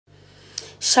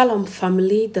Shalom,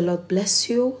 family. The Lord bless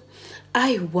you.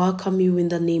 I welcome you in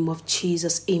the name of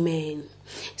Jesus. Amen.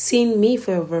 Seeing me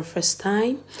for your very first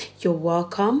time, you're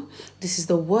welcome. This is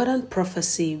the Word and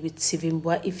Prophecy with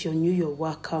Sivimbwa. If you're new, you're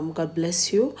welcome. God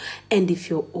bless you. And if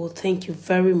you're old, thank you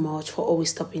very much for always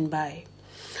stopping by.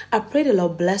 I pray the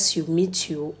Lord bless you, meet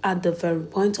you at the very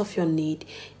point of your need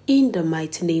in the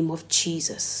mighty name of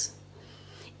Jesus.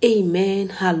 Amen.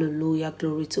 Hallelujah.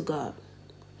 Glory to God.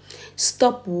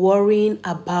 Stop worrying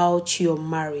about your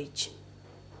marriage.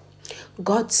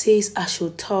 God says I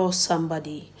should tell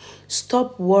somebody,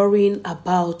 stop worrying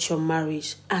about your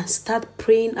marriage and start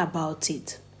praying about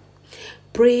it.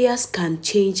 Prayers can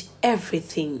change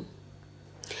everything.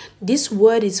 This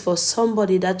word is for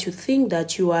somebody that you think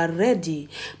that you are ready,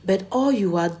 but all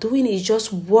you are doing is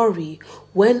just worry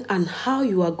when and how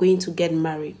you are going to get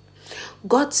married.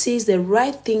 God says the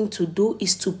right thing to do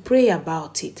is to pray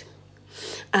about it.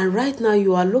 And right now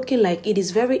you are looking like it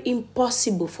is very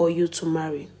impossible for you to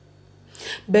marry.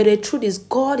 But the truth is,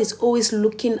 God is always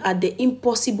looking at the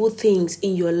impossible things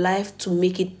in your life to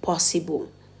make it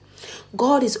possible.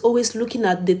 God is always looking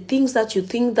at the things that you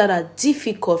think that are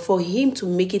difficult for Him to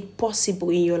make it possible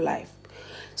in your life.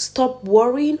 Stop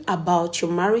worrying about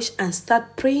your marriage and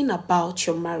start praying about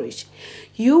your marriage.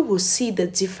 You will see the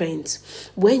difference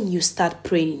when you start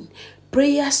praying.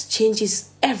 Prayers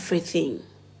changes everything.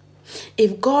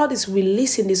 If God is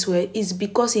releasing this word, it's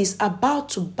because He's about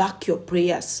to back your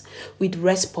prayers with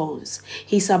response.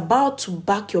 He's about to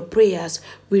back your prayers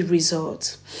with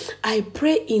results. I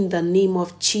pray in the name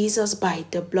of Jesus, by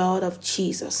the blood of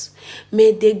Jesus.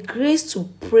 May the grace to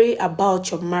pray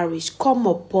about your marriage come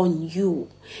upon you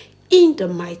in the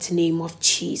mighty name of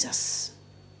Jesus.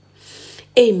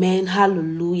 Amen.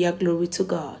 Hallelujah. Glory to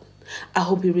God. I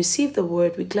hope you received the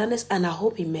word with gladness and I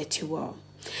hope He met you well.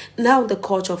 Now the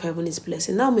culture of heaven is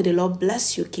blessing. Now may the Lord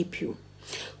bless you, keep you.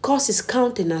 Cause His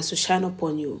countenance to shine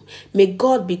upon you. May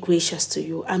God be gracious to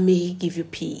you and may He give you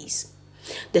peace.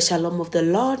 The shalom of the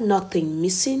Lord, nothing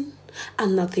missing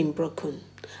and nothing broken.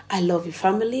 I love you,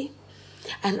 family,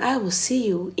 and I will see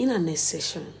you in our next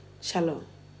session. Shalom.